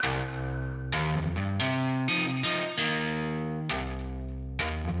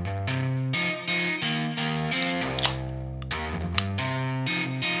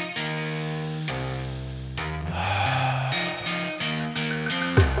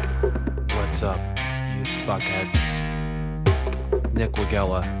What's up, you fuckheads? Nick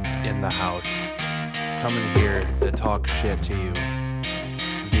Wagella in the house, coming here to talk shit to you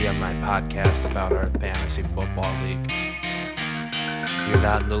via my podcast about our fantasy football league. If you're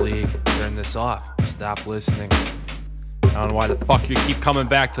not in the league, turn this off. Stop listening. I don't know why the fuck you keep coming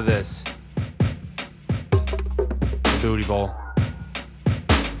back to this. The Booty Bowl.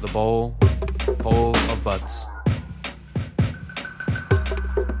 The bowl full of butts.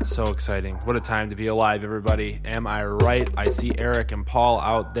 So exciting. What a time to be alive, everybody. Am I right? I see Eric and Paul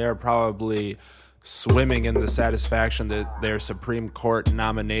out there probably swimming in the satisfaction that their Supreme Court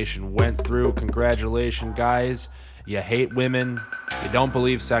nomination went through. Congratulations, guys. You hate women, you don't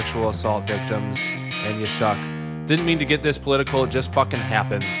believe sexual assault victims, and you suck. Didn't mean to get this political, it just fucking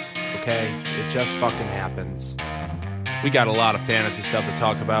happens, okay? It just fucking happens. We got a lot of fantasy stuff to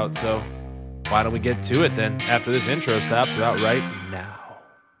talk about, so why don't we get to it then, after this intro stops right now.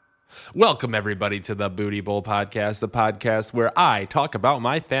 Welcome, everybody, to the Booty Bowl podcast, the podcast where I talk about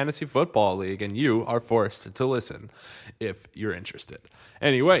my fantasy football league, and you are forced to listen if you're interested.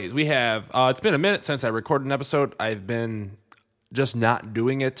 Anyways, we have, it's been a minute since I recorded an episode. I've been just not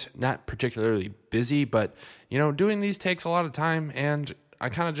doing it, not particularly busy, but, you know, doing these takes a lot of time, and I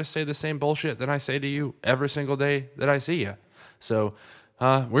kind of just say the same bullshit that I say to you every single day that I see you. So,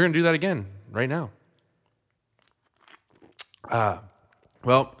 we're going to do that again right now.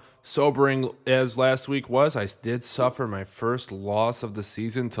 Well, sobering as last week was, I did suffer my first loss of the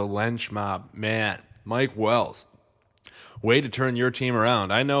season to Lynch Mob. Man, Mike Wells, way to turn your team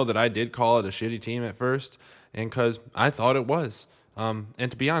around. I know that I did call it a shitty team at first, and because I thought it was. And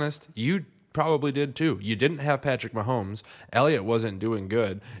to be honest, you probably did too. You didn't have Patrick Mahomes, Elliott wasn't doing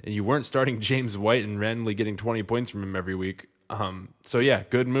good, and you weren't starting James White and randomly getting 20 points from him every week. So yeah,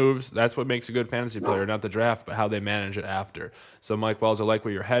 good moves. That's what makes a good fantasy player, not the draft, but how they manage it after. So Mike Wells, I like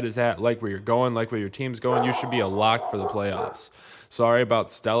where your head is at, like where you're going, like where your team's going. You should be a lock for the playoffs. Sorry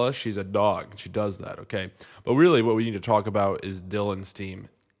about Stella. She's a dog. She does that, okay? But really what we need to talk about is Dylan's team.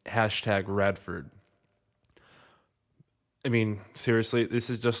 #Radford. I mean, seriously, this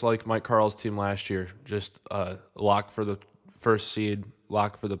is just like Mike Carl's team last year. Just lock for the first seed,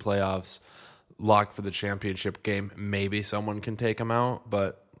 lock for the playoffs, lock for the championship game. Maybe someone can take him out,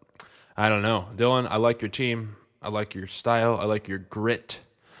 but I don't know. Dylan, I like your team. I like your style. I like your grit.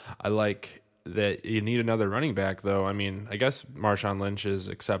 I like that you need another running back, though. I mean, I guess Marshawn Lynch is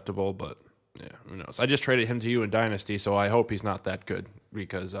acceptable, but yeah, who knows? I just traded him to you in Dynasty, so I hope he's not that good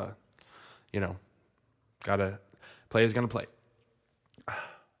because, gotta play is gonna play.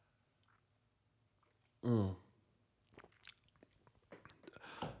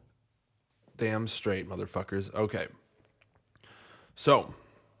 Damn straight, motherfuckers. Okay. So,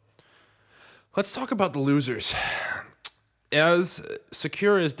 let's talk about the losers. As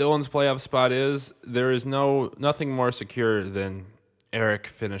secure as Dylan's playoff spot is, there is nothing more secure than Eric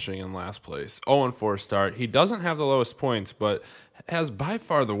finishing in last place. 0-4 start. He doesn't have the lowest points, but has by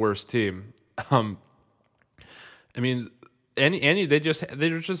far the worst team. I mean, there's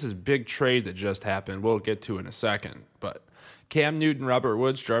just this big trade that just happened. We'll get to in a second, but Cam Newton, Robert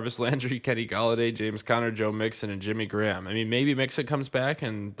Woods, Jarvis Landry, Kenny Golladay, James Conner, Joe Mixon, and Jimmy Graham. I mean, maybe Mixon comes back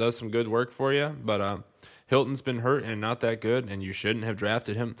and does some good work for you, but Hilton's been hurt and not that good, and you shouldn't have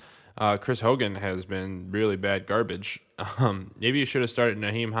drafted him. Chris Hogan has been really bad garbage. Maybe you should have started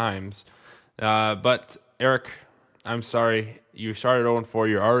Naheem Hines. But, Eric, I'm sorry. You started 0-4.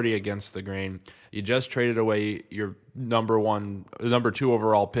 You're already against the grain. You just traded away your number 2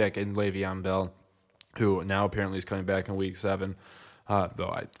 overall pick in Le'Veon Bell, who now apparently is coming back in week 7, though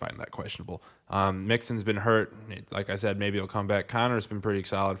I find that questionable. Mixon's been hurt. Like I said, maybe he'll come back. Connor's been pretty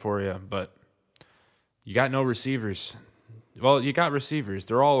solid for you, but you got no receivers. Well, you got receivers.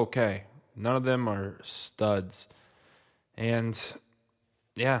 They're all okay. None of them are studs. And,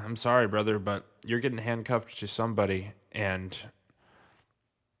 yeah, I'm sorry, brother, but you're getting handcuffed to somebody, and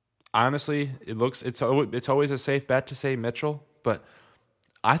honestly, it's always a safe bet to say Mitchell, but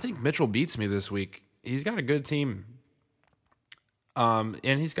I think Mitchell beats me this week. He's got a good team. And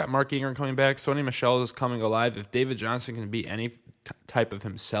he's got Mark Ingram coming back. Sony Michel is coming alive. If David Johnson can be any type of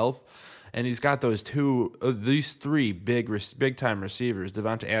himself, and he's got these 3 big-time receivers,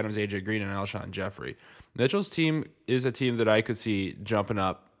 Devonta Adams, A.J. Green, and Alshon Jeffrey. Mitchell's team is a team that I could see jumping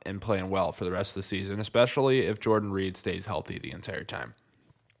up and playing well for the rest of the season, especially if Jordan Reed stays healthy the entire time.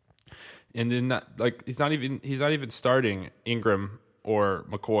 And then, he's not even starting Ingram or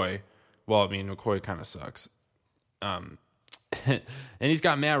McCoy. Well, I mean, McCoy kind of sucks. And he's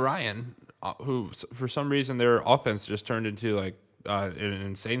got Matt Ryan, who, for some reason, their offense just turned into, an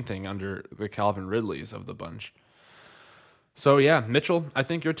insane thing under the Calvin Ridleys of the bunch. So, yeah, Mitchell, I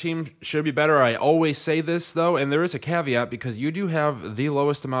think your team should be better. I always say this, though, and there is a caveat because you do have the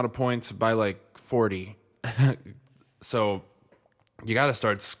lowest amount of points by like 40. So, you got to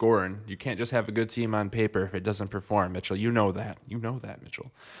start scoring. You can't just have a good team on paper if it doesn't perform, Mitchell. You know that. You know that,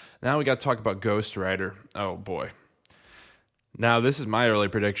 Mitchell. Now we got to talk about Ghost Rider. Oh, boy. Now, this is my early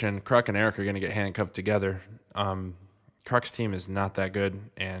prediction. Kruk and Eric are going to get handcuffed together. Kruk's team is not that good,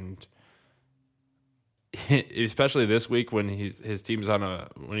 and especially this week when his team's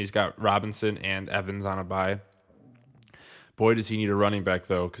when he's got Robinson and Evans on a bye. Boy, does he need a running back,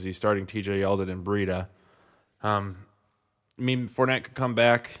 though, because he's starting TJ Yeldon and Breida. Fournette could come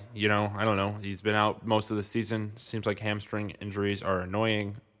back. I don't know. He's been out most of the season. Seems like hamstring injuries are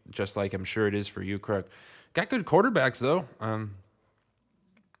annoying, just like I'm sure it is for you, Kruk. Got good quarterbacks, though.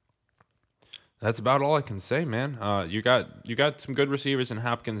 That's about all I can say, man. You got some good receivers in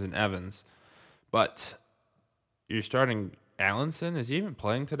Hopkins and Evans, but you're starting Allenson. Is he even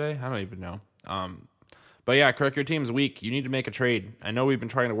playing today? I don't even know. But yeah, Kruk, your team's weak. You need to make a trade. I know we've been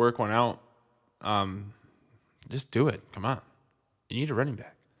trying to work one out. Just do it. Come on. You need a running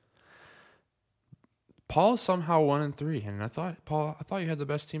back. Paul is somehow 1-3, and I thought you had the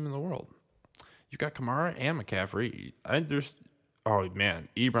best team in the world. You got Kamara and McCaffrey. Oh man,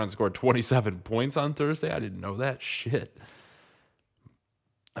 Ebron scored 27 points on Thursday. I didn't know that shit.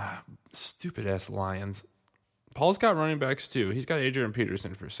 Stupid ass Lions. Paul's got running backs too. He's got Adrian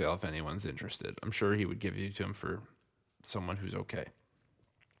Peterson for sale if anyone's interested. I'm sure he would give you to him for someone who's okay.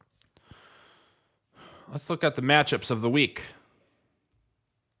 Let's look at the matchups of the week.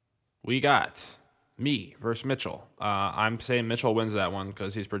 We got me versus Mitchell. I'm saying Mitchell wins that one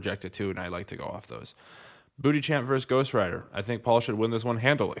because he's projected to, and I like to go off those. Booty Champ versus Ghost Rider. I think Paul should win this one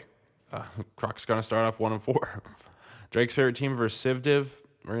handily. Croc's going to start off 1-4. Drake's favorite team versus Civ Div.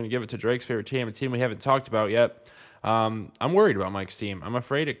 We're going to give it to Drake's favorite team, a team we haven't talked about yet. I'm worried about Mike's team. I'm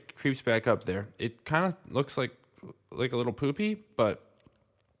afraid it creeps back up there. It kind of looks like a little poopy, but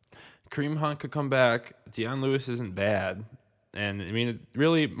Kareem Hunt could come back. Deion Lewis isn't bad. And,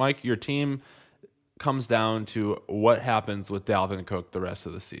 really, Mike, your team comes down to what happens with Dalvin Cook the rest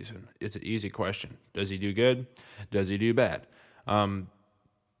of the season. It's an easy question. Does he do good? Does he do bad? I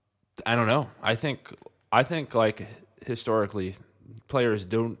don't know. I think like historically, players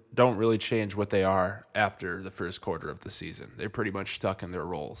don't really change what they are after the first quarter of the season. They're pretty much stuck in their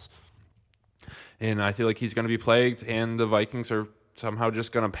roles. And I feel like he's going to be plagued, and the Vikings are somehow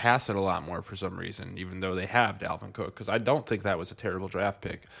just going to pass it a lot more for some reason, even though they have Dalvin Cook, because I don't think that was a terrible draft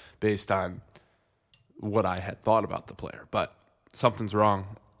pick based on what I had thought about the player. But something's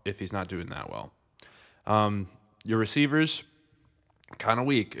wrong if he's not doing that well. Your receivers, kind of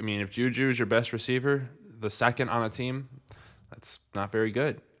weak. If Juju's your best receiver, the second on a team, that's not very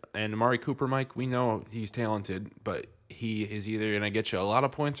good. And Amari Cooper, Mike, we know he's talented, but he is either going to get you a lot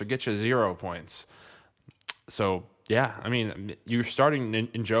of points or get you 0 points. So, yeah, you're starting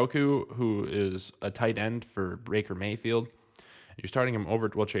Njoku, who is a tight end for Baker Mayfield. You're starting him over,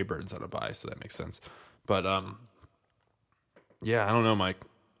 Trey Bird's on a bye, so that makes sense. But, yeah, I don't know, Mike.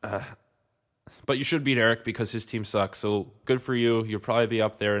 But you should beat Eric because his team sucks. So good for you. You'll probably be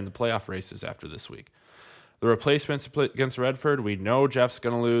up there in the playoff races after this week. The replacements against Redford, we know Jeff's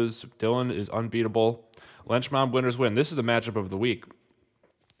going to lose. Dylan is unbeatable. Lynchmob winners win. This is the matchup of the week.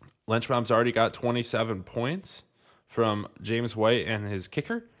 Lynchmob's already got 27 points from James White and his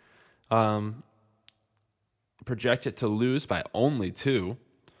kicker. Projected to lose by only 2.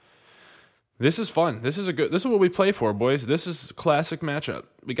 This is fun. This is what we play for, boys. This is a classic matchup.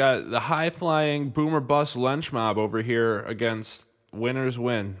 We got the high-flying boomer bust Lynchmob over here against winners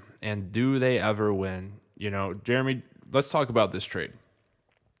win. And do they ever win? Jeremy, let's talk about this trade.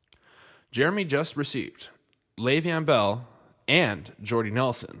 Jeremy just received Le'Veon Bell and Jordy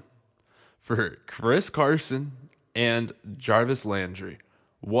Nelson for Chris Carson and Jarvis Landry.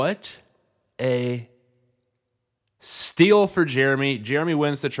 What a steal for Jeremy. Jeremy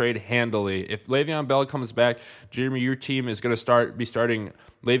wins the trade handily. If Le'Veon Bell comes back, Jeremy, your team is going to be starting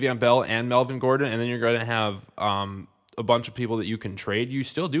Le'Veon Bell and Melvin Gordon, and then you're going to have a bunch of people that you can trade. You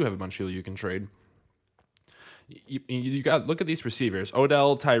still do have a bunch of people you can trade. You got look at these receivers: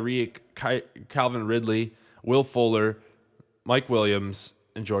 Odell, Tyreek, Calvin Ridley, Will Fuller, Mike Williams,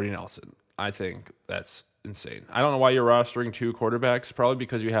 and Jordy Nelson. I think that's insane. I don't know why you're rostering 2 quarterbacks. Probably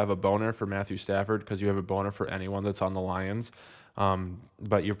because you have a boner for Matthew Stafford, because you have a boner for anyone that's on the Lions.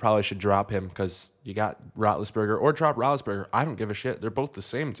 But you probably should drop him because you got Roethlisberger, or drop Roethlisberger. I don't give a shit. They're both the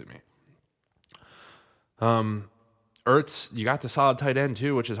same to me. Ertz, you got the solid tight end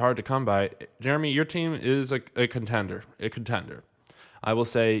too, which is hard to come by. Jeremy, your team is a contender. A contender. I will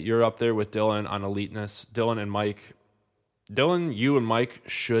say you're up there with Dylan on eliteness. Dylan and Mike, Dylan, you and Mike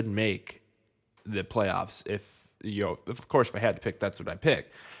should make the playoffs. Of course, if I had to pick, that's what I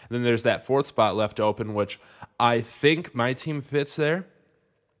pick. And then there's that 4th spot left open, which I think my team fits there.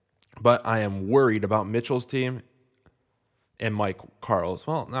 But I am worried about Mitchell's team and Mike Carl's.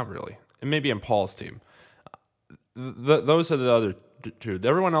 Well, not really. And maybe in Paul's team. Those are the other two.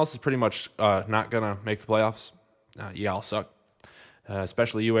 Everyone else is pretty much not going to make the playoffs. Y'all suck.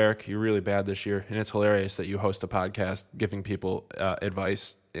 Especially you, Eric. You're really bad this year. And it's hilarious that you host a podcast giving people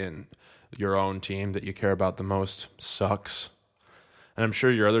advice in your own team that you care about the most. Sucks. And I'm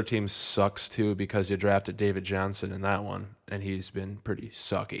sure your other team sucks too because you drafted David Johnson in that one. And he's been pretty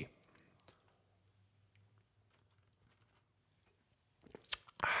sucky.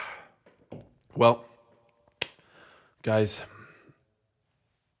 Well, guys,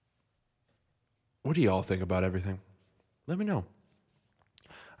 what do y'all think about everything? Let me know.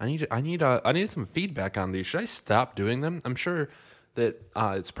 I need some feedback on these. Should I stop doing them? I'm sure that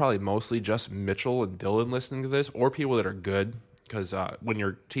it's probably mostly just Mitchell and Dylan listening to this, or people that are good. Because when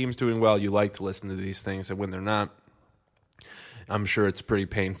your team's doing well, you like to listen to these things, and when they're not, I'm sure it's pretty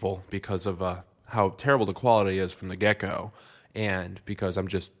painful because of how terrible the quality is from the get-go, and because I'm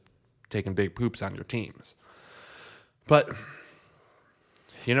just taking big poops on your teams. But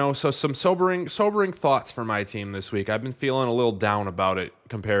so some sobering thoughts for my team this week. I've been feeling a little down about it.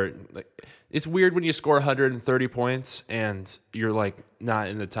 It's weird when you score 130 points and you're like not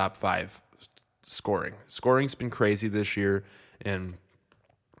in the top 5 scoring. Scoring's been crazy this year, and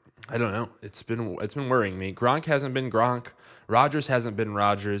I don't know. It's been worrying me. Gronk hasn't been Gronk. Rodgers hasn't been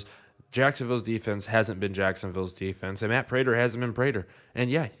Rodgers. Jacksonville's defense hasn't been Jacksonville's defense, and Matt Prater hasn't been Prater. And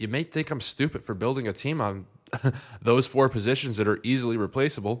yeah, you may think I'm stupid for building a team on those 4 positions that are easily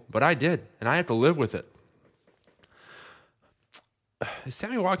replaceable, but I did, and I have to live with it. Is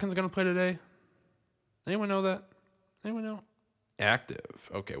Sammy Watkins going to play today? Anyone know that? Anyone know?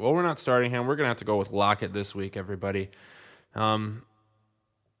 Active. Okay, well, we're not starting him. We're going to have to go with Lockett this week, everybody.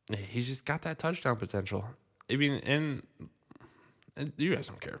 He's just got that touchdown potential. I mean, and you guys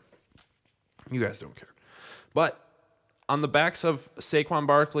don't care. You guys don't care. But on the backs of Saquon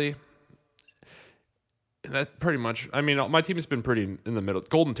Barkley, that pretty much, I mean, my team has been pretty in the middle.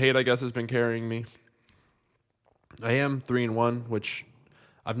 Golden Tate, I guess, has been carrying me. I am 3-1, which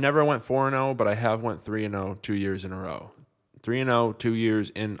I've never went 4-0, but I have went 3-0 2 years in a row. 3-0 2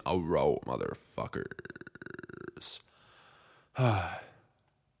 years in a row, motherfuckers.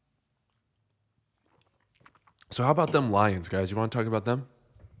 So how about them Lions, guys? You want to talk about them?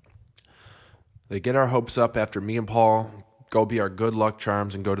 They get our hopes up after me and Paul go be our good luck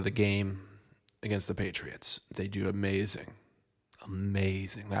charms and go to the game against the Patriots. They do amazing.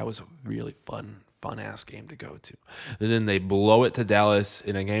 Amazing. That was a really fun-ass game to go to. And then they blow it to Dallas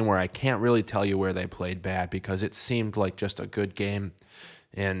in a game where I can't really tell you where they played bad because it seemed like just a good game.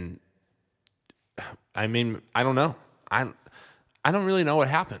 And, I mean, I don't know. I don't really know what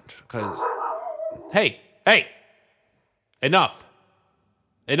happened because, hey, enough.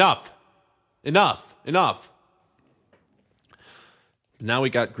 Now we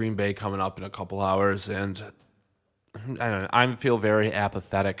got Green Bay coming up in a couple hours, and I don't know. I feel very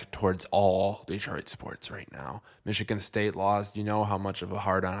apathetic towards all Detroit sports right now. Michigan State lost. You know how much of a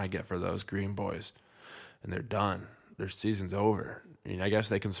hard-on I get for those Green Boys, and they're done. Their season's over. I mean, I guess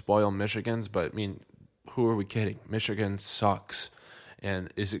they can spoil Michigan's, but I mean, who are we kidding? Michigan sucks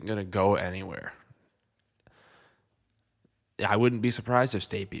and isn't going to go anywhere. I wouldn't be surprised if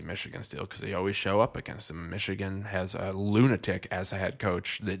State beat Michigan still because they always show up against them. Michigan has a lunatic as a head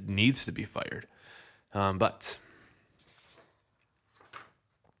coach that needs to be fired. But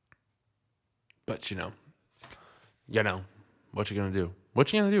what you gonna do?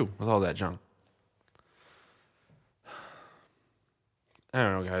 What you gonna do with all that junk? I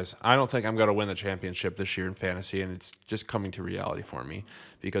don't know, guys. I don't think I'm going to win the championship this year in fantasy, and it's just coming to reality for me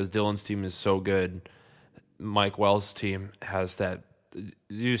because Dylan's team is so good. Mike Wells' team has that. Did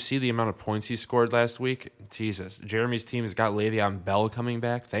you see the amount of points he scored last week? Jesus. Jeremy's team has got Le'Veon Bell coming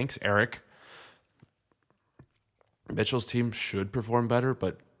back. Thanks, Eric. Mitchell's team should perform better,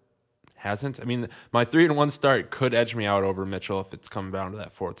 but hasn't. I mean, my 3-1 start could edge me out over Mitchell if it's coming down to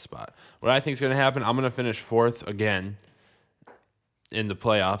that 4th spot. What I think is going to happen, I'm going to finish 4th again in the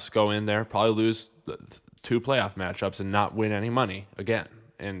playoffs, go in there, probably lose 2 playoff matchups and not win any money again,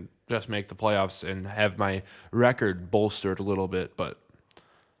 and just make the playoffs and have my record bolstered a little bit. But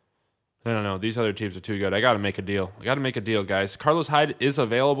I don't know. These other teams are too good. I got to make a deal. Guys. Carlos Hyde is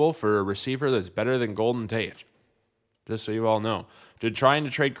available for a receiver that's better than Golden Tate. Just so you all know. They're trying to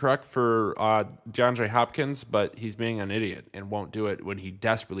trade Kruk for DeAndre Hopkins, but he's being an idiot and won't do it when he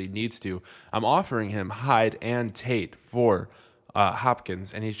desperately needs to. I'm offering him Hyde and Tate for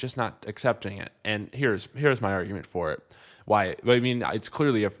Hopkins, and he's just not accepting it. And here's my argument for it. Why? I mean, it's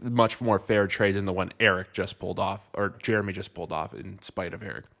clearly a much more fair trade than the one Eric just pulled off, or Jeremy just pulled off in spite of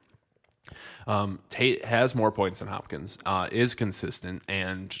Eric. Tate has more points than Hopkins, is consistent,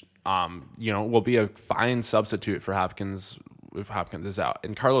 and will be a fine substitute for Hopkins if Hopkins is out.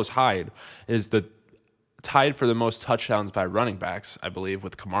 And Carlos Hyde is tied for the most touchdowns by running backs, I believe,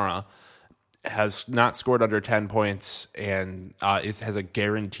 with Kamara. Has not scored under 10 points and has a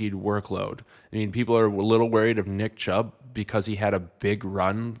guaranteed workload. I mean, people are a little worried of Nick Chubb because he had a big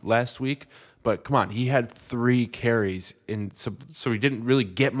run last week. But come on, he had 3 carries, so he didn't really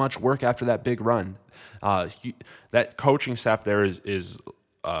get much work after that big run. That coaching staff there is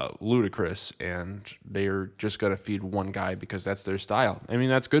ludicrous, and they're just going to feed one guy because that's their style. I mean,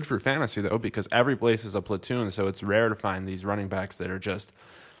 that's good for fantasy, though, because every place is a platoon, so it's rare to find these running backs that are just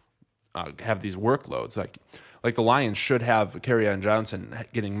have these workloads. Like the Lions should have Kerryon Johnson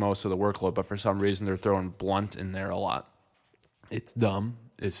getting most of the workload, but for some reason they're throwing Blunt in there a lot. It's dumb.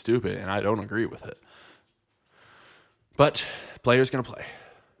 It's stupid, and I don't agree with it. But player's going to play.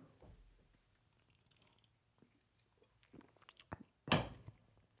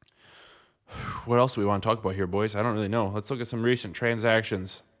 What else do we want to talk about here, boys? I don't really know. Let's look at some recent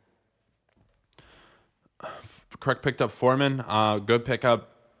transactions. Kruk picked up Foreman. Good pickup.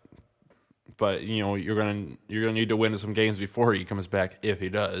 But, you're gonna need to win some games before he comes back, if he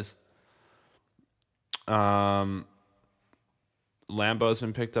does. Lambo's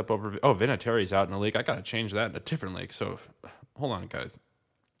been picked up over... Oh, Vinatieri's out in the league. I got to change that in a different league. So, hold on, guys.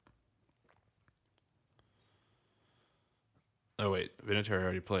 Oh, wait. Vinatieri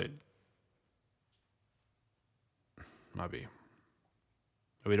already played. Might be.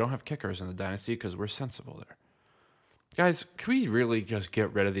 We don't have kickers in the dynasty because we're sensible there. Guys, can we really just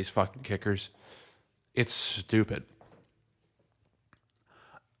get rid of these fucking kickers? It's stupid.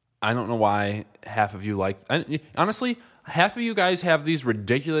 I don't know why half of you like... Honestly, half of you guys have these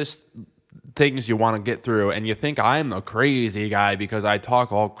ridiculous things you want to get through, and you think I'm the crazy guy because I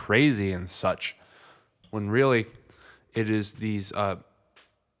talk all crazy and such, when really it is these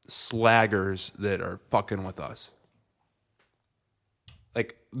slaggers that are fucking with us.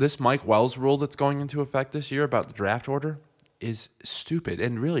 Like, this Mike Wells rule that's going into effect this year about the draft order is stupid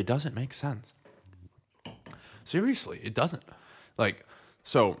and really doesn't make sense. Seriously, it doesn't. Like,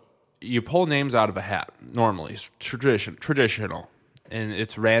 so you pull names out of a hat, normally, it's traditional, and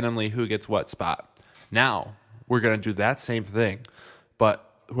it's randomly who gets what spot. Now, we're going to do that same thing, but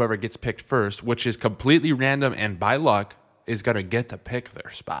whoever gets picked first, which is completely random and by luck, is going to get to pick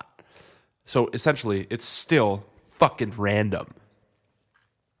their spot. So, essentially, it's still fucking random.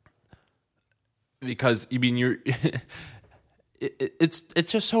 Because, you're...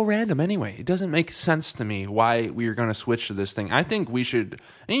 It's just so random anyway. It doesn't make sense to me why we are going to switch to this thing. I think we should...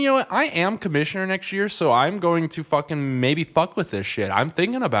 And you know what? I am commissioner next year, so I'm going to fucking maybe fuck with this shit. I'm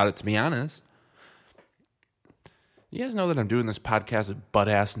thinking about it, to be honest. You guys know that I'm doing this podcast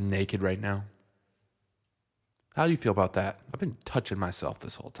butt-ass naked right now? How do you feel about that? I've been touching myself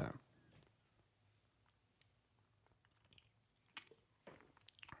this whole time.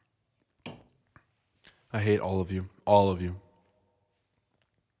 I hate all of you. All of you.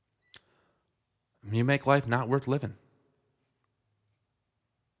 You make life not worth living.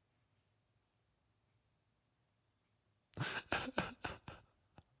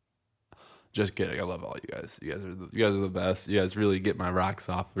 Just kidding. I love all you guys. You guys are the best. You guys really get my rocks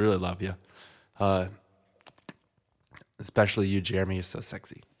off. I really love you. Especially you, Jeremy. You're so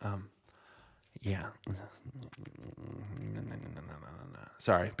sexy. Yeah.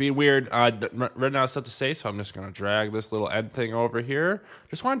 Sorry, being weird. Right now, stuff to say, so I'm just going to drag this little end thing over here.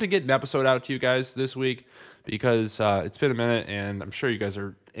 Just wanted to get an episode out to you guys this week because it's been a minute, and I'm sure you guys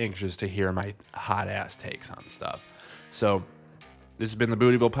are anxious to hear my hot-ass takes on stuff. So this has been the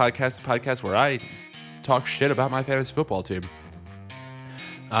Booty Bill Podcast, the podcast where I talk shit about my fantasy football team.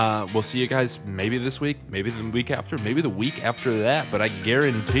 We'll see you guys maybe this week, maybe the week after, maybe the week after that, but I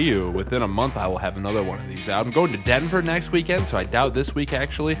guarantee you within a month I will have another one of these out. I'm going to Denver next weekend, so I doubt this week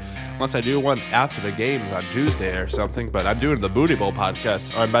actually, unless I do one after the games on Tuesday or something, but I'm doing the Booty Bowl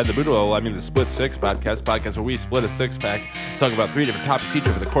podcast, or by the Booty Bowl I mean the Split Six podcast where we split a six-pack, talk about 3 different topics each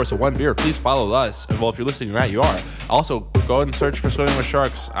over the course of one beer. Please follow us. Well, if you're listening right, you are. Also, go ahead and search for Swimming with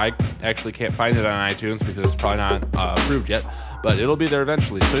Sharks. I actually can't find it on iTunes because it's probably not approved yet. But it'll be there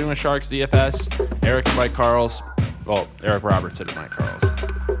eventually. Swimming with Sharks, DFS, Eric and Mike Carls. Well, Eric Robertson and Mike Carls.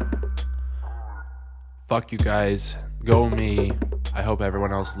 Fuck you guys. Go me. I hope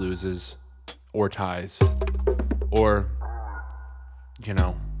everyone else loses or ties. Or,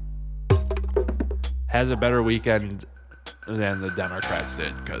 has a better weekend than the Democrats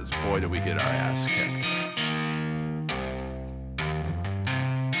did, because boy, did we get our ass kicked.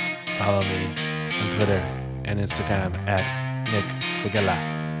 Follow me on Twitter and Instagram at Nick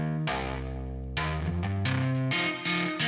Wigala.